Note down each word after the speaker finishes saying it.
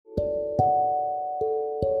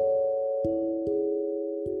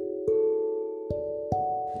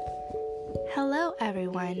Hello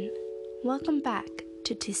everyone, welcome back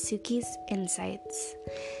to Tsuki's Insights.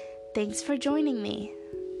 Thanks for joining me.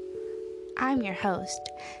 I'm your host,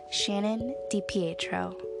 Shannon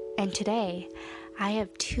DiPietro, and today I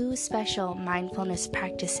have two special mindfulness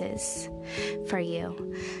practices for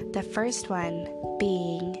you. The first one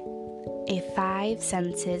being a 5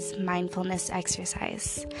 senses mindfulness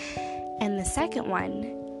exercise, and the second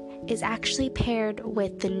one is actually paired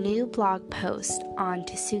with the new blog post on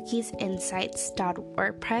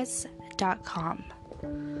tsukisinsights.wordpress.com.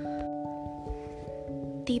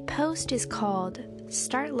 The post is called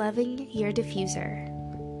Start Loving Your Diffuser.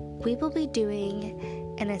 We will be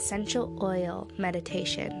doing an essential oil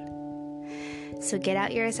meditation. So get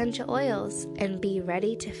out your essential oils and be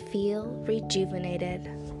ready to feel rejuvenated.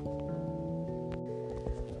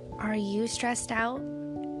 Are you stressed out?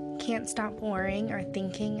 Can't stop worrying or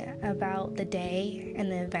thinking about the day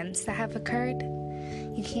and the events that have occurred?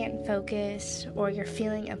 You can't focus or you're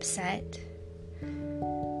feeling upset?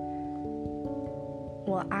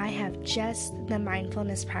 Well, I have just the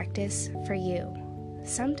mindfulness practice for you.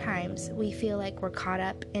 Sometimes we feel like we're caught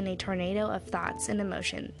up in a tornado of thoughts and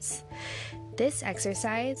emotions. This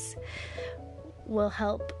exercise will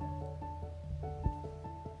help.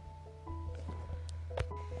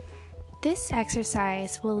 This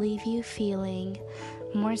exercise will leave you feeling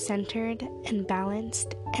more centered and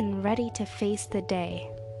balanced and ready to face the day.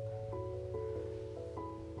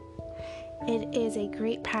 It is a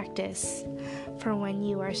great practice for when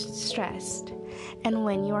you are stressed and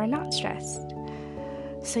when you are not stressed,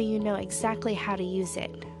 so you know exactly how to use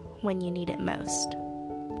it when you need it most.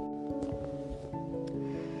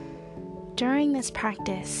 During this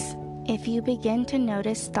practice, if you begin to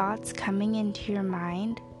notice thoughts coming into your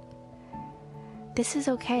mind, this is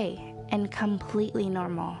okay and completely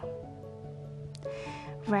normal.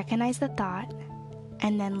 Recognize the thought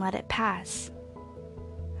and then let it pass.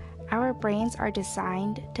 Our brains are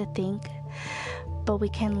designed to think, but we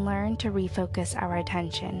can learn to refocus our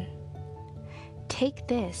attention. Take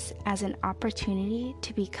this as an opportunity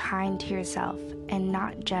to be kind to yourself and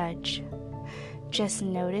not judge. Just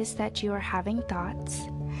notice that you are having thoughts,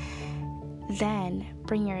 then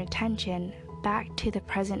bring your attention back to the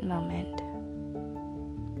present moment.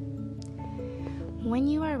 When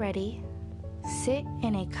you are ready, sit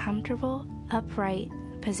in a comfortable, upright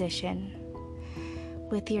position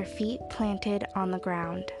with your feet planted on the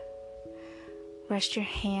ground. Rest your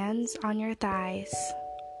hands on your thighs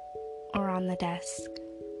or on the desk.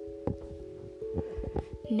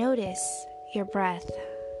 Notice your breath.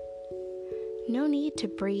 No need to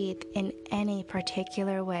breathe in any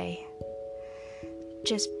particular way.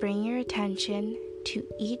 Just bring your attention to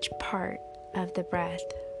each part of the breath.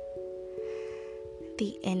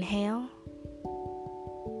 The inhale,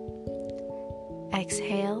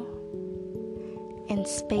 exhale, and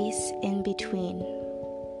space in between.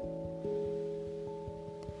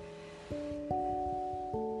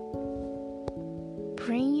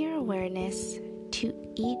 Bring your awareness to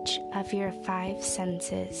each of your 5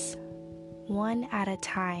 senses, one at a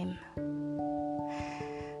time,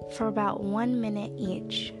 for about 1 minute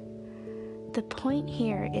each. The point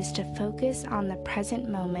here is to focus on the present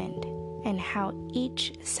moment and how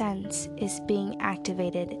each sense is being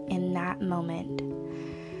activated in that moment.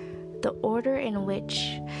 The order in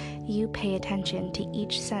which you pay attention to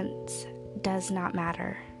each sense does not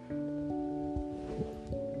matter.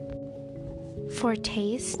 For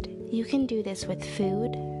taste, you can do this with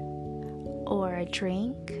food or a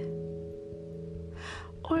drink,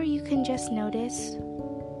 or you can just notice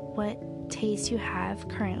what taste you have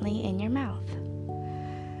currently in your mouth.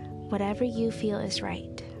 Whatever you feel is right.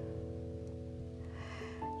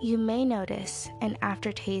 You may notice an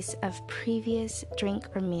aftertaste of previous drink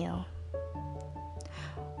or meal.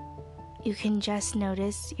 You can just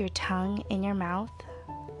notice your tongue in your mouth,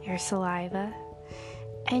 your saliva,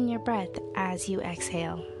 and your breath as you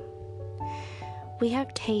exhale. We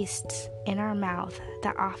have tastes in our mouth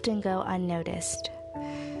that often go unnoticed.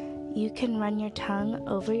 You can run your tongue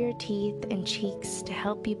over your teeth and cheeks to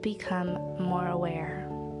help you become more aware.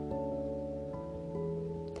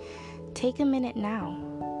 Take a minute now.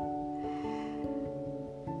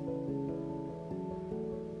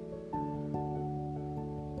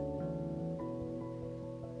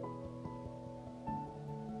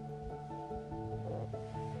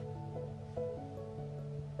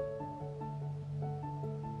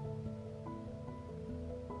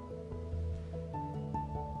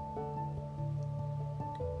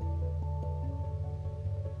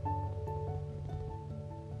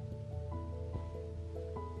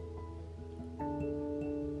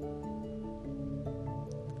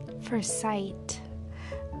 For sight,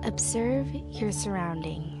 Observe your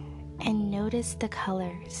surrounding and notice the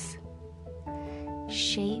colors,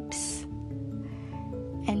 shapes,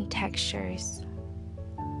 and textures.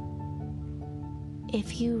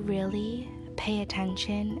 If you really pay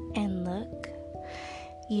attention and look,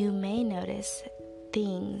 you may notice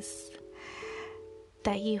things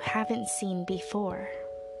that you haven't seen before.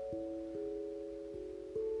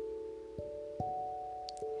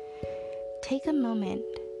 Take a moment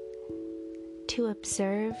to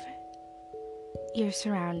observe your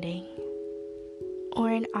surrounding or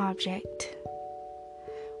an object,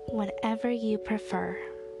 whatever you prefer.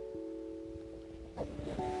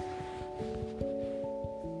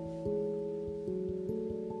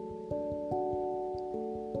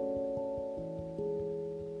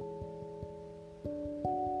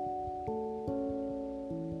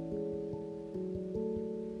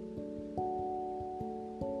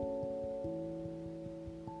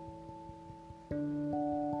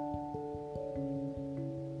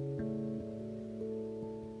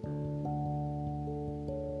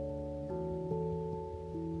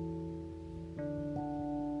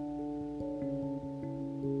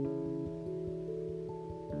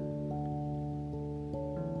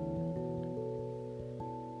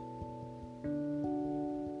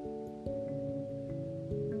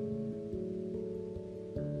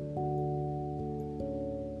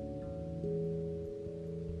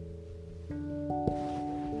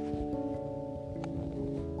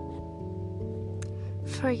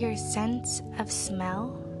 For your sense of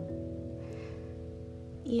smell,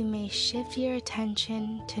 you may shift your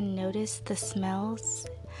attention to notice the smells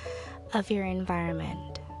of your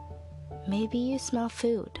environment. Maybe you smell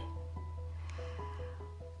food.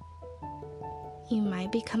 You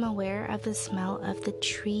might become aware of the smell of the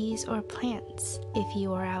trees or plants if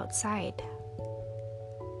you are outside.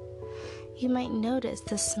 You might notice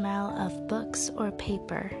the smell of books or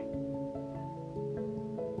paper.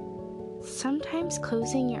 Sometimes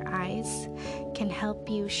closing your eyes can help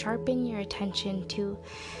you sharpen your attention to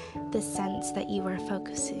the sense that you are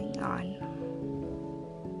focusing on.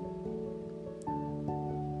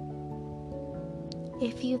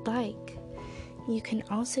 If you'd like, you can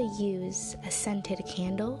also use a scented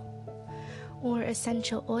candle or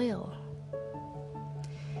essential oil.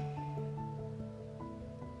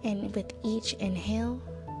 And with each inhale,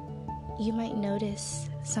 you might notice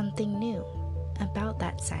something new about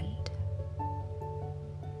that scent.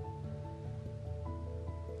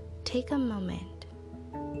 Take a moment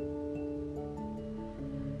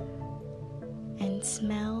and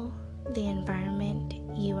smell the environment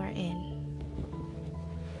you are in.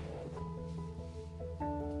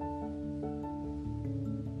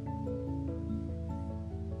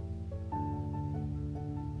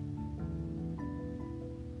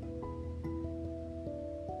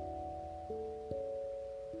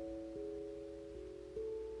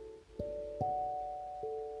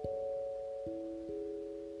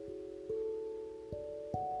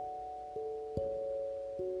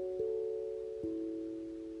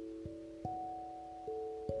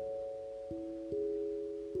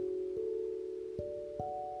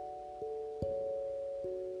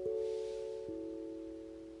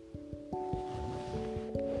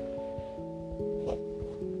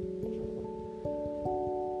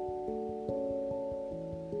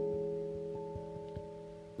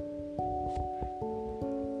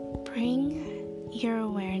 Bring your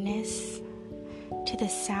awareness to the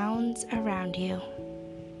sounds around you.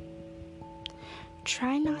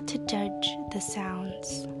 Try not to judge the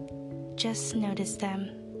sounds, just notice them.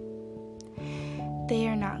 They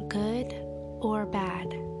are not good or bad.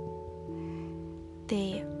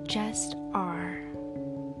 They just are.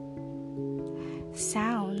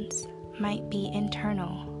 Sounds might be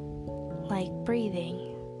internal, like breathing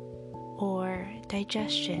or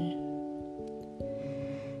digestion.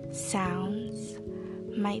 Sounds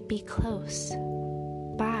might be close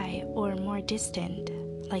by or more distant,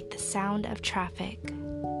 like the sound of traffic.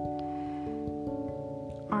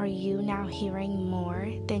 Are you now hearing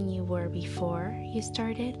more than you were before you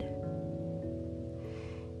started?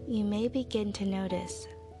 You may begin to notice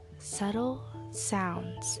subtle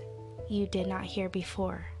sounds you did not hear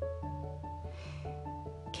before.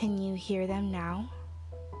 Can you hear them now?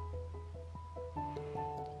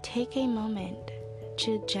 Take a moment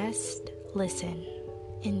to just listen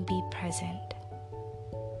and be present.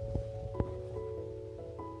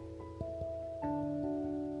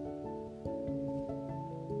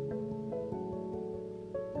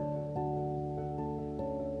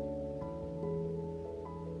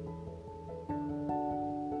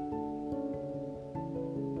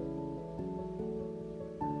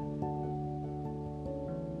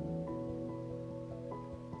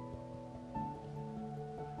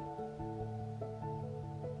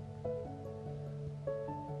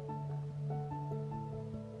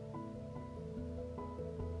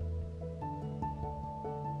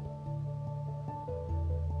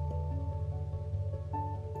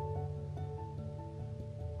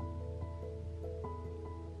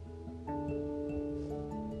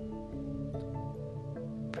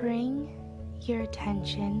 bring your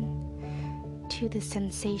attention to the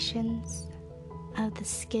sensations of the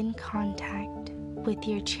skin contact with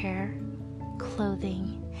your chair,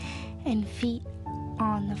 clothing, and feet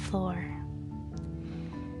on the floor.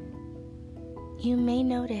 You may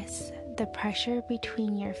notice the pressure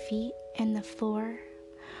between your feet and the floor,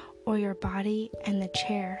 or your body and the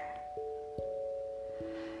chair.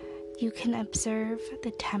 You can observe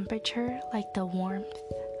the temperature, like the warmth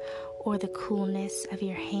or the coolness of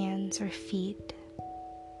your hands or feet.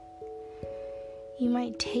 You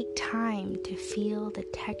might take time to feel the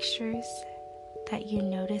textures that you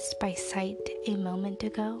noticed by sight a moment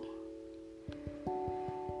ago.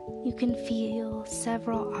 You can feel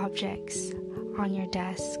several objects on your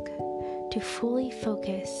desk to fully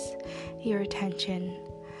focus your attention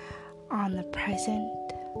on the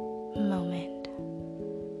present moment.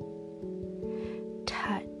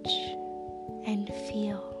 Touch and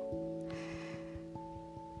feel.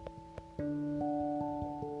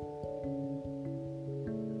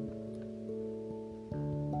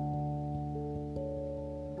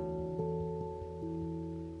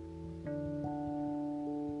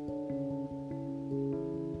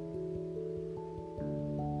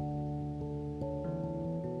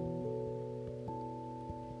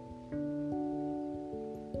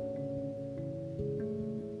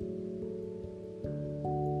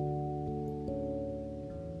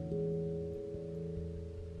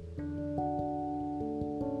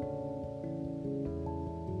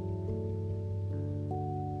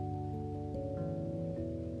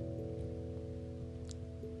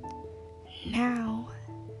 Now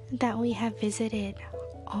that we have visited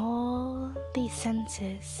all these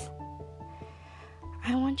senses,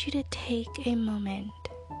 I want you to take a moment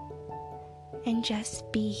and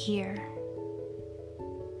just be here,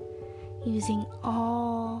 using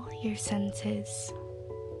all your senses,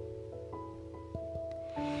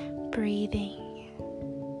 breathing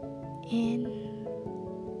in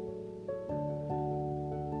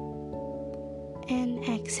and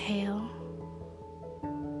exhale.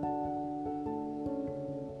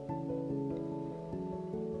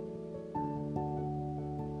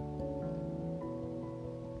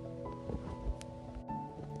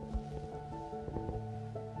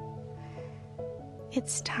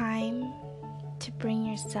 It's time to bring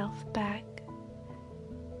yourself back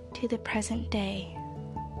to the present day.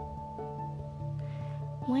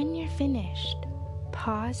 When you're finished,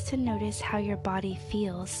 pause to notice how your body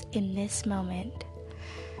feels in this moment.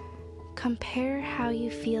 Compare how you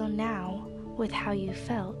feel now with how you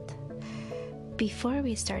felt before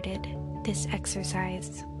we started this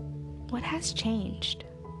exercise. What has changed?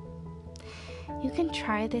 You can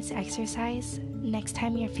try this exercise next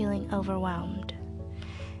time you're feeling overwhelmed.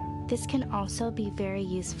 This can also be very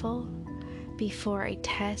useful before a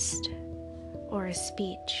test or a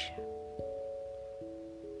speech.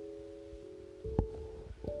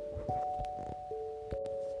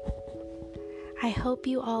 I hope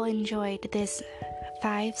you all enjoyed this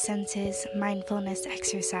 5 senses mindfulness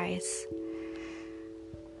exercise.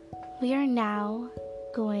 We are now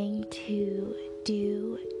going to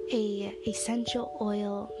do an essential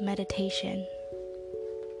oil meditation.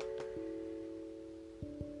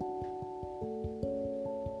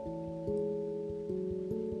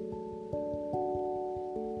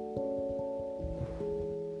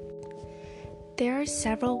 There are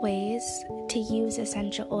several ways to use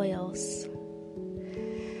essential oils.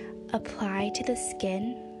 Apply to the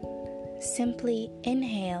skin. Simply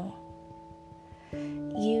inhale.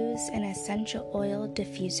 Use an essential oil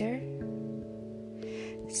diffuser.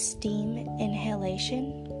 Steam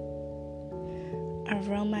inhalation.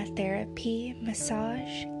 Aromatherapy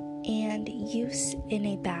massage, and use in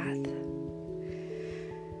a bath.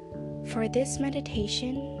 For this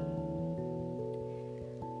meditation,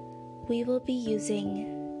 we will be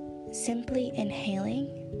using simply inhaling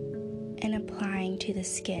and applying to the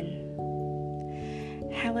skin.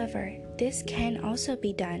 However, this can also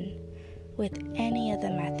be done with any of the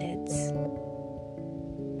methods.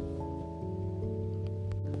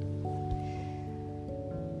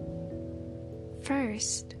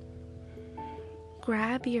 First,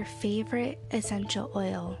 grab your favorite essential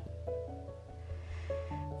oil.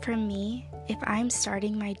 For me, if I'm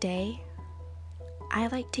starting my day, I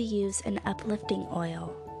like to use an uplifting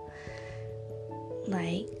oil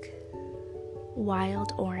like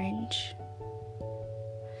wild orange,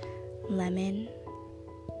 lemon.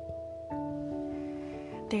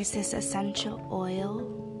 There's this essential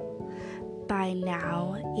oil by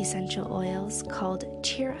Now Essential Oils called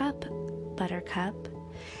Cheer Up Buttercup.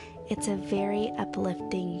 It's a very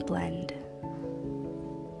uplifting blend.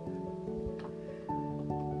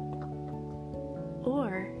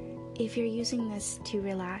 Or if you're using this to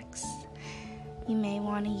relax, you may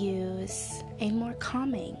want to use a more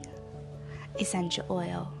calming essential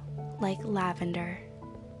oil like lavender.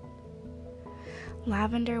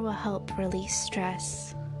 Lavender will help release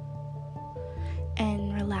stress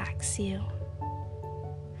and relax you.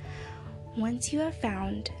 Once you have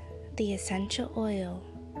found the essential oil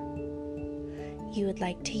you would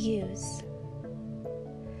like to use,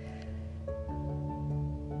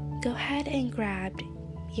 go ahead and grab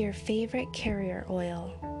your favorite carrier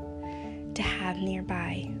oil to have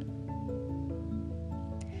nearby.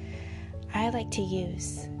 I like to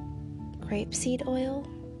use grapeseed oil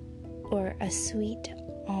or a sweet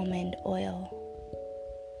almond oil.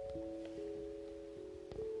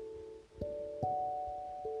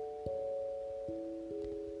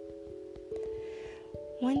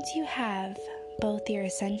 Once you have both your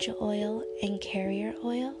essential oil and carrier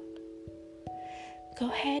oil, go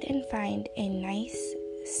ahead and find a nice,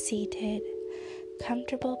 seated,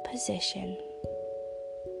 comfortable position.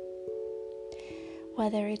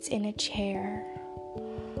 Whether it's in a chair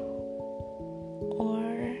or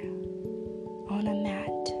on a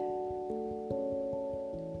mat.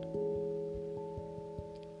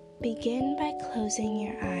 Begin by closing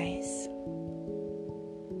your eyes,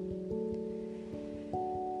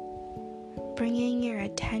 bringing your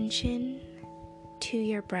attention to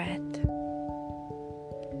your breath.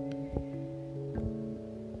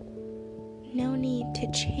 No need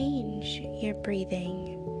to change your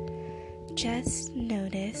breathing. Just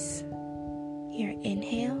notice your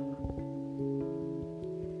inhale,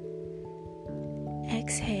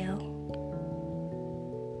 exhale,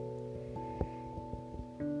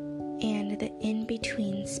 and the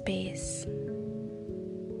in-between space.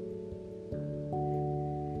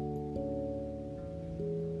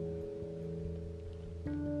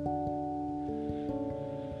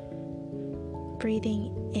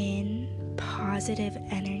 Breathing in positive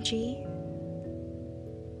energy.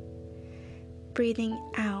 Breathing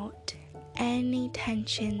out any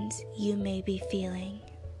tensions you may be feeling.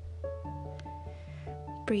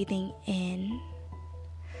 Breathing in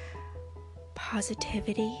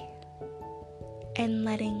positivity and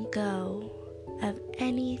letting go of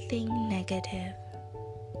anything negative.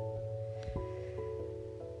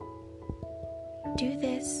 Do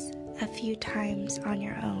this a few times on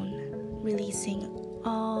your own, releasing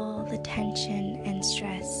all the tension and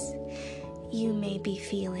stress you may be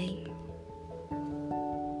feeling.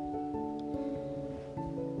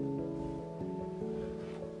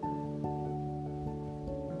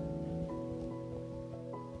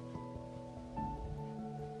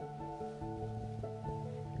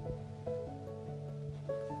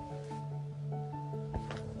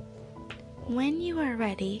 When you are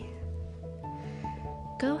ready,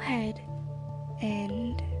 go ahead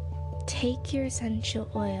and take your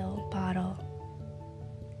essential oil bottle.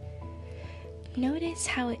 Notice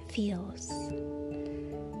how it feels.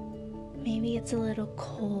 Maybe it's a little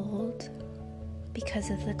cold because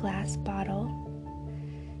of the glass bottle.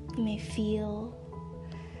 You may feel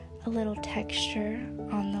a little texture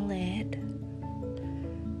on the lid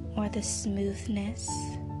or the smoothness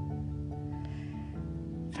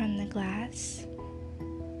from the glass.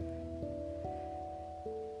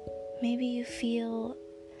 Maybe you feel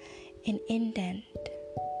an indent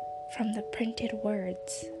from the printed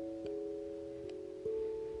words.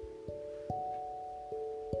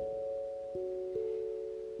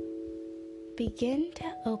 Begin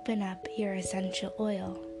to open up your essential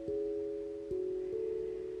oil.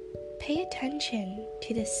 Pay attention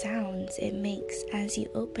to the sounds it makes as you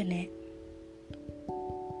open it.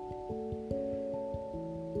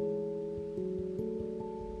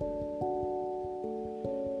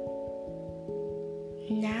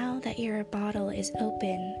 Now that your bottle is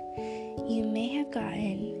open, you may have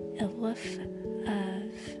gotten a whiff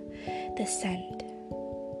of the scent.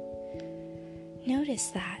 Notice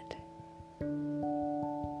that.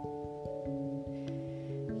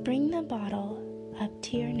 Bring the bottle up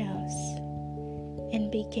to your nose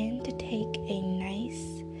and begin to take a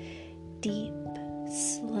nice, deep,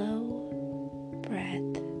 slow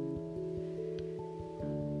breath.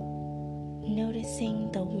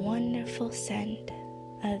 Noticing the wonderful scent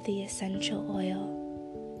of the essential oil.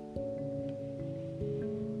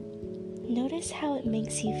 Notice how it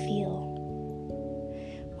makes you feel,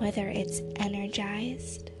 whether it's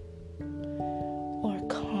energized or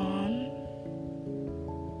calm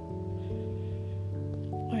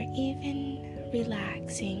or even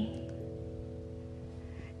relaxing.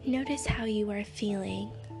 Notice how you are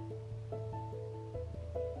feeling.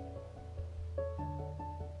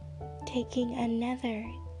 Taking another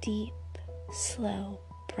deep, slow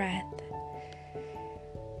breath.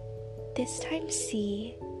 This time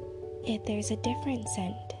see if there's a different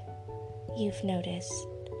scent you've noticed,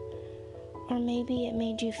 or maybe it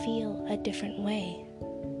made you feel a different way.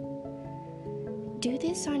 Do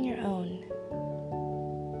this on your own.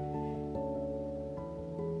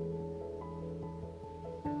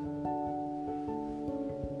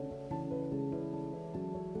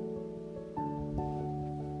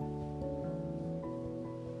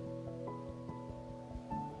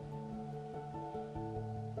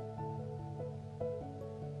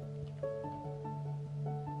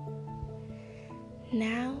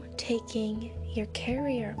 Now, taking your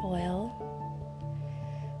carrier oil,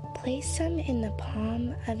 place some in the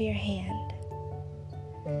palm of your hand.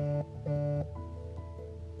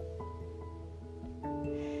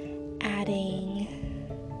 Adding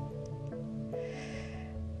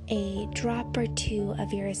a drop or two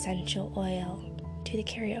of your essential oil to the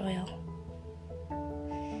carrier oil.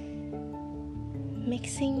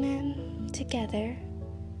 Mixing them together,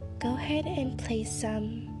 go ahead and place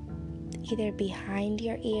some either behind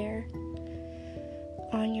your ear,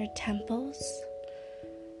 on your temples,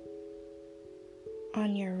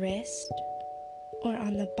 on your wrist, or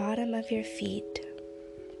on the bottom of your feet.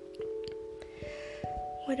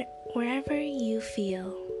 Wherever you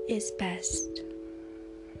feel is best.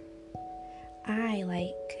 I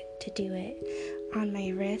like to do it on my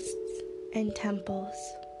wrists and temples.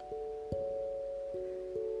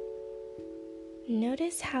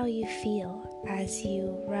 Notice how you feel as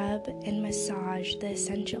you rub and massage the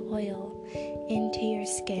essential oil into your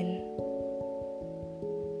skin.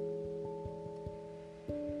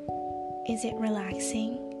 Is it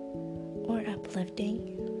relaxing or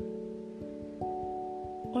uplifting?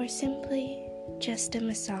 Or simply just a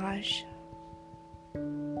massage?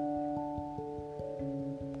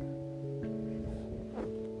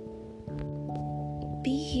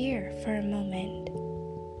 Be here for a moment.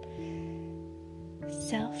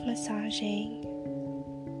 Self-massaging,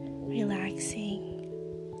 relaxing,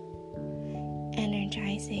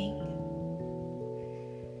 energizing.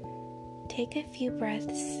 Take a few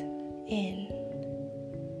breaths in,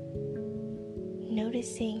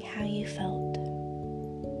 noticing how you felt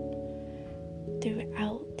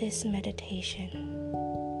throughout this meditation.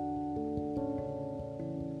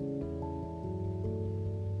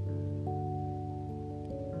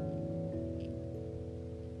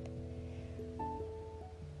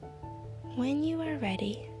 When you are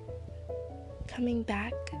ready, coming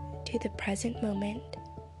back to the present moment,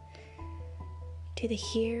 to the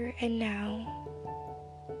here and now,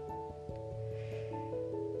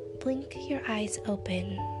 blink your eyes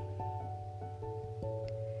open.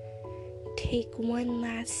 Take one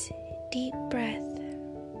last deep breath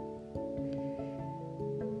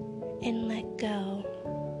and let go.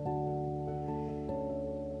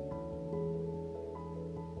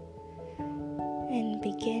 And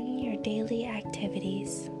begin your daily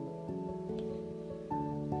activities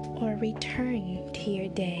or return to your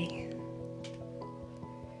day.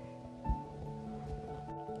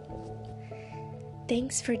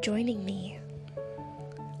 Thanks for joining me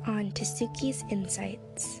on Tasuki's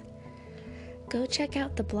Insights. Go check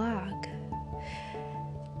out the blog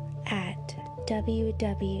at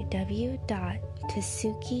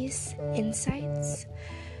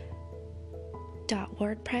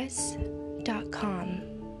www.tasukisinsights.wordpress.com.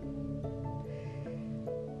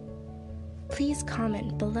 Please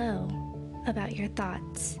comment below about your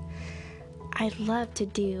thoughts. I'd love to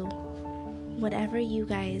do whatever you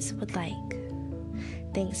guys would like.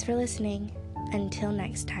 Thanks for listening. Until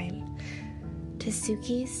next time,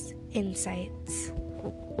 Tasuki's Insights.